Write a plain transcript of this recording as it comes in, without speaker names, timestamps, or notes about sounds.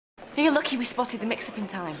You're lucky we spotted the mix-up in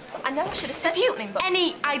time. I know I should have said Have something, you but...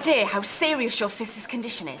 any idea how serious your sister's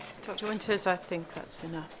condition is? Dr. Winters, I think that's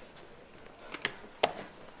enough.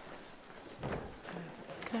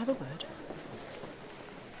 Can I have a word?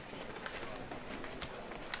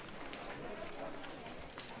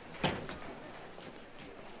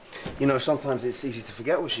 You know, sometimes it's easy to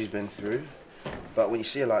forget what she's been through, but when you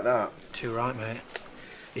see her like that... Too right, mate.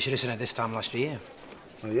 You should have seen her this time last year.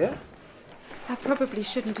 Oh, yeah? I probably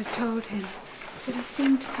shouldn't have told him, but he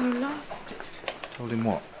seemed so lost. Told him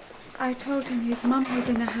what? I told him his mum was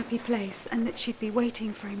in a happy place and that she'd be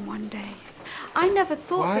waiting for him one day. I never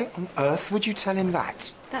thought Why that... on earth would you tell him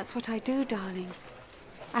that? That's what I do, darling.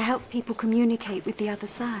 I help people communicate with the other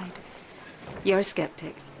side. You're a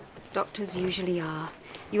skeptic. Doctors usually are.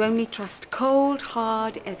 You only trust cold,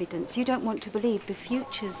 hard evidence. You don't want to believe the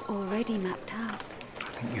future's already mapped out. I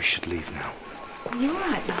think you should leave now. Are you all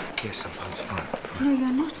right, love? Yes, I'm fine. No,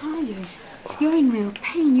 you're not, are you? You're in real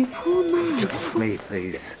pain, you poor man. Get off me,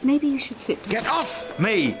 please. Maybe you should sit down. Get off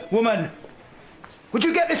me, woman! Would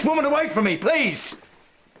you get this woman away from me, please?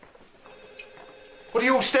 What are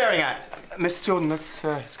you all staring at? Mr. Jordan, let's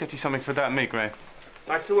get you something for that meat, Ray.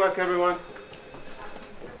 Back to work, everyone.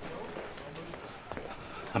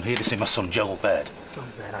 I'm here to see my son Joel bed. Go on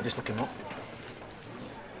bed, I'll just look him up.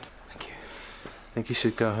 Thank you. I think you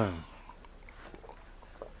should go home.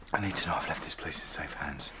 I need to know I've left this place in safe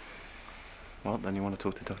hands. Well, then you want to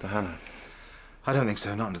talk to Dr. Hannah? I don't think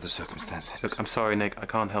so, not under the circumstances. Look, I'm sorry, Nick. I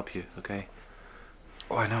can't help you, okay?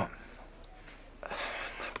 Why not?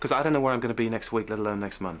 Because I don't know where I'm going to be next week, let alone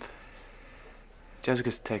next month.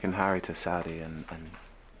 Jessica's taken Harry to Saudi, and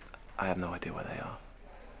I have no idea where they are.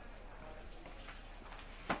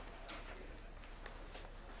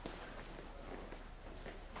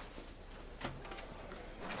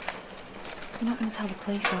 You're not going to tell the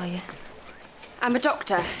police, are you? I'm a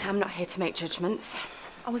doctor. I'm not here to make judgments.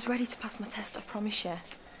 I was ready to pass my test, I promise you.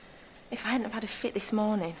 If I hadn't have had a fit this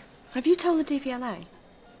morning. Have you told the DVLA?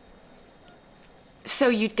 So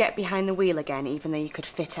you'd get behind the wheel again, even though you could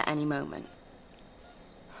fit at any moment?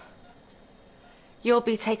 You'll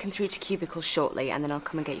be taken through to cubicles shortly, and then I'll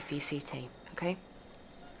come and get you for your CT, okay?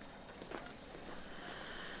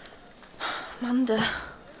 Amanda,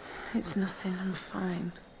 it's nothing, I'm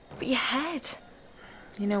fine. But your head.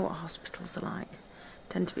 You know what hospitals are like.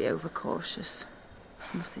 Tend to be overcautious.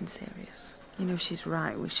 It's nothing serious. You know, she's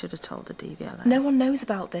right. We should have told the DVLA. No one knows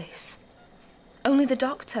about this. Only the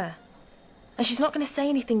doctor. And she's not going to say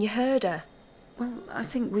anything. You heard her. Well, I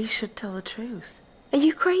think we should tell the truth. Are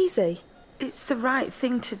you crazy? It's the right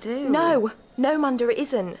thing to do. No. No, Amanda, it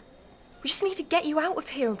isn't. We just need to get you out of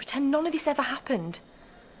here and pretend none of this ever happened.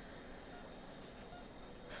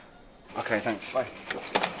 OK, thanks. Bye.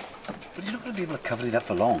 But he's not going to be able to cover it up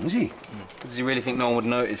for long, is he? Does he really think no one would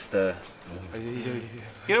notice the...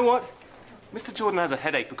 You know what? Mr. Jordan has a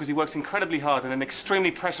headache because he works incredibly hard in an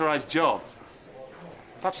extremely pressurized job.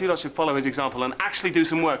 Perhaps you lot should follow his example and actually do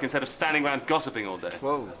some work instead of standing around gossiping all day.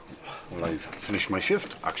 Well, I've finished my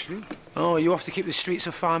shift, actually. Oh, you have to keep the streets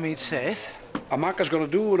of Farmead safe? A marker's got to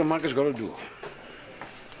do what a marker's got to do.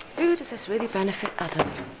 Who does this really benefit, Adam?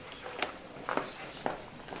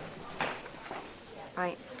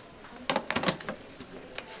 Right.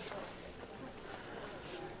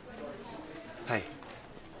 Hey.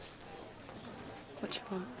 What you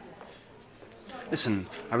want? Listen,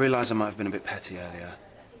 I realise I might have been a bit petty earlier.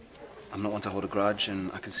 I'm not one to hold a grudge,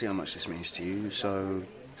 and I can see how much this means to you, so...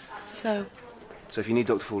 So if you need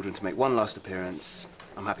Dr. Fordron to make one last appearance,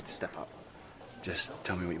 I'm happy to step up. Just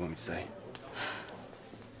tell me what you want me to say.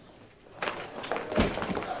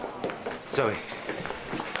 Zoe,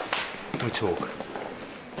 can we talk?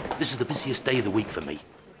 This is the busiest day of the week for me.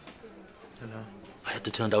 I know. I had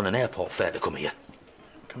to turn down an airport fare to come here.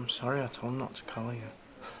 I'm sorry, I told him not to call you.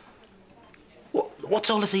 What's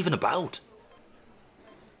all this even about?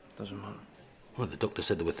 Doesn't matter. Well, the doctor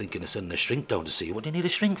said they were thinking of sending a shrink down to see you. What do you need a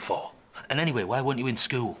shrink for? And anyway, why weren't you in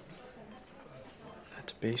school? I had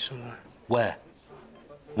to be somewhere. Where?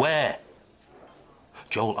 Where?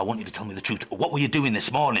 Joel, I want you to tell me the truth. What were you doing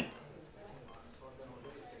this morning?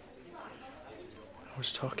 I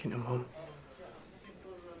was talking to Mum.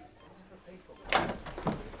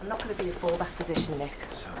 I'm not going to be a fallback position, Nick.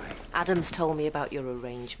 Sorry. Adam's told me about your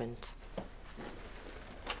arrangement.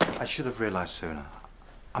 I should have realised sooner.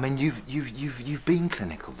 I mean, you've been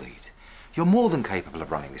clinical lead. You're more than capable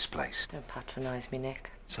of running this place. Don't patronise me, Nick.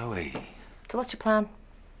 Zoe. So what's your plan?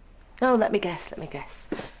 No, let me guess.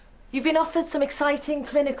 You've been offered some exciting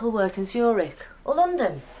clinical work in Zurich or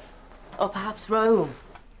London or perhaps Rome.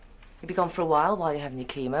 You'll be gone for a while you're having your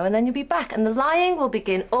chemo, and then you'll be back, and the lying will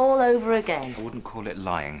begin all over again. I wouldn't call it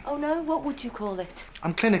lying. Oh, no? What would you call it?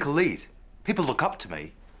 I'm clinical lead. People look up to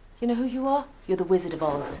me. You know who you are? You're the Wizard of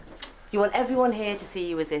Oz. You want everyone here to see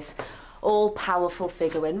you as this all-powerful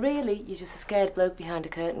figure, when really you're just a scared bloke behind a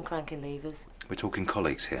curtain cranking levers. We're talking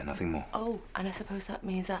colleagues here, nothing more. Oh, and I suppose that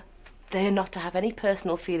means that they're not to have any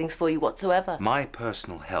personal feelings for you whatsoever. My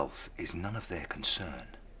personal health is none of their concern.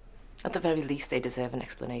 At the very least, they deserve an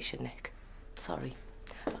explanation, Nick. Sorry,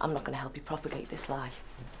 but I'm not going to help you propagate this lie.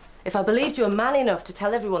 If I believed you were man enough to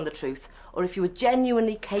tell everyone the truth, or if you were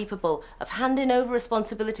genuinely capable of handing over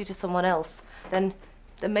responsibility to someone else, then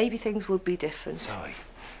maybe things would be different. Sorry.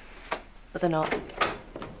 But they're not.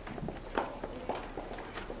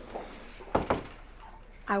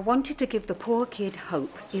 I wanted to give the poor kid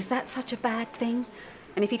hope. Is that such a bad thing?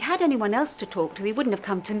 And if he'd had anyone else to talk to, he wouldn't have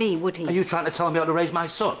come to me, would he? Are you trying to tell me how to raise my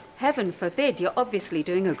son? Heaven forbid. You're obviously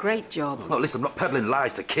doing a great job. No, listen, I'm not peddling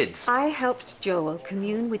lies to kids. I helped Joel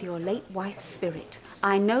commune with your late wife's spirit.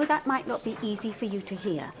 I know that might not be easy for you to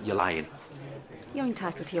hear. You're lying. You're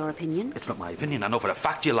entitled to your opinion. It's not my opinion. I know for a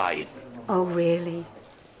fact you're lying. Oh, really?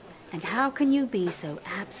 And how can you be so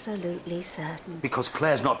absolutely certain? Because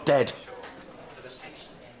Claire's not dead.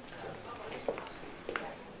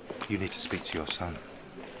 You need to speak to your son.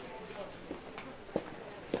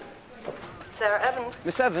 Sarah Evans.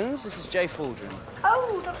 Miss Evans, this is Jay Faldrin.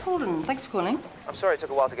 Oh, Dr. Forden, thanks for calling. I'm sorry it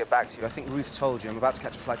took a while to get back to you. I think Ruth told you I'm about to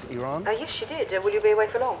catch a flight to Iran. Yes, she did. Will you be away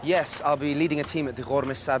for long? Yes, I'll be leading a team at the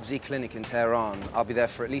Ghormes Sabzi clinic in Tehran. I'll be there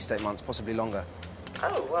for at least 8 months, possibly longer.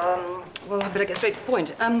 Oh, well, I better get straight to the point.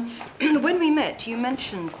 When we met, you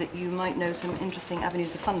mentioned that you might know some interesting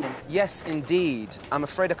avenues of funding. Yes, indeed. I'm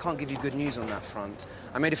afraid I can't give you good news on that front.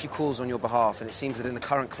 I made a few calls on your behalf, and it seems that in the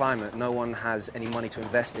current climate, no one has any money to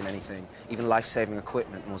invest in anything. Even life-saving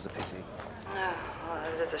equipment, more's the pity. Oh, well,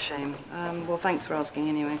 it is a shame. Well, thanks for asking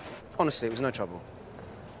anyway. Honestly, it was no trouble.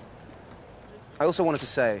 I also wanted to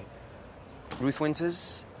say, Ruth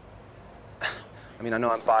Winters, I mean, I know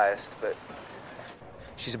I'm biased, but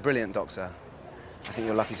she's a brilliant doctor. I think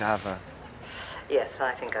you're lucky to have her. Yes,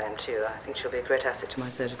 I think I am too. I think she'll be a great asset to my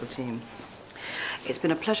surgical team. It's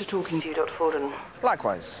been a pleasure talking to you, Dr. Forden.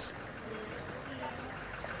 Likewise.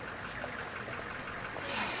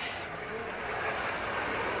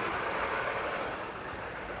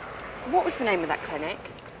 What was the name of that clinic?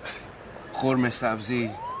 Ghormes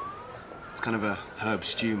Sabzi. It's kind of a herb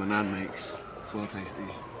stew my nan makes. It's well tasty.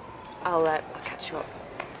 I'll catch you up.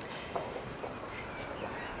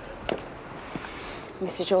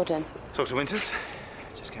 Mr. Jordan. Dr. Winters.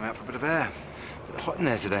 Just came out for a bit of air. A bit hot in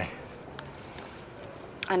there today.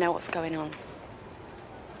 I know what's going on.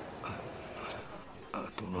 I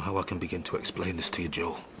don't know how I can begin to explain this to you,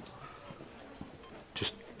 Joel.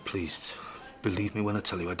 Just please, believe me when I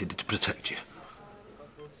tell you I did it to protect you.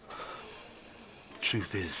 The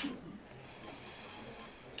truth is,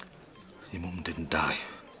 your mum didn't die.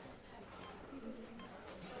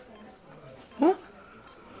 What?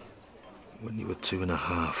 When you were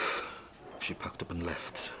 2.5, she packed up and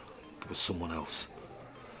left. There was someone else.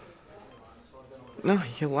 No,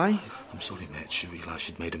 you're lying. I'm sorry, mate. She realised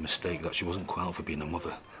she'd made a mistake, that she wasn't quite out for being a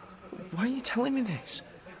mother. Why are you telling me this?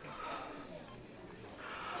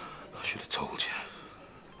 I should have told you.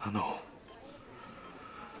 I know.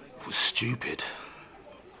 It was stupid.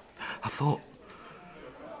 I thought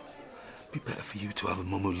it'd be better for you to have a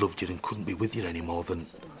mum who loved you and couldn't be with you anymore than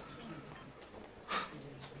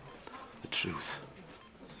the truth.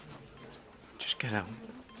 Just get out.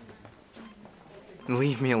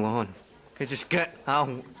 Leave me alone. Okay, just get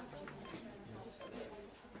out.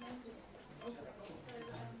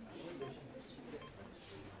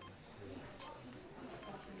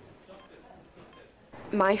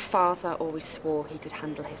 My father always swore he could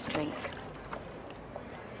handle his drink.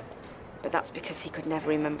 But that's because he could never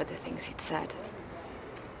remember the things he'd said.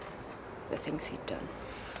 The things he'd done.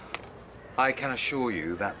 I can assure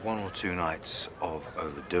you that 1 or 2 nights of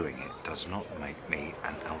overdoing it does not make me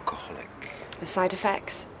an alcoholic. The side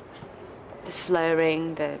effects? The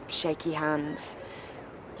slurring, the shaky hands.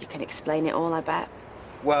 You can explain it all, I bet.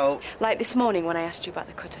 Well... Like this morning when I asked you about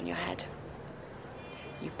the cut on your head.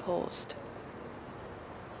 You paused.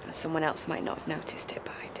 Someone else might not have noticed it,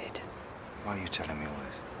 but I did. Why are you telling me all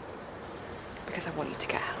this? Because I want you to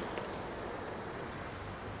get help.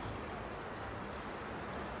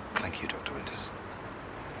 Thank you, Dr. Winters.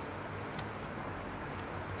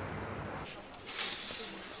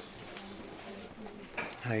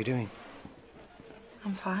 How are you doing?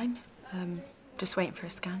 I'm fine. Just waiting for a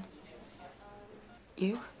scan.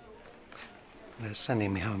 You? They're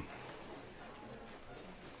sending me home.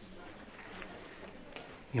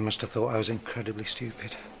 You must have thought I was incredibly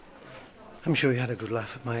stupid. I'm sure you had a good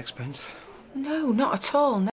laugh at my expense. No, not at all.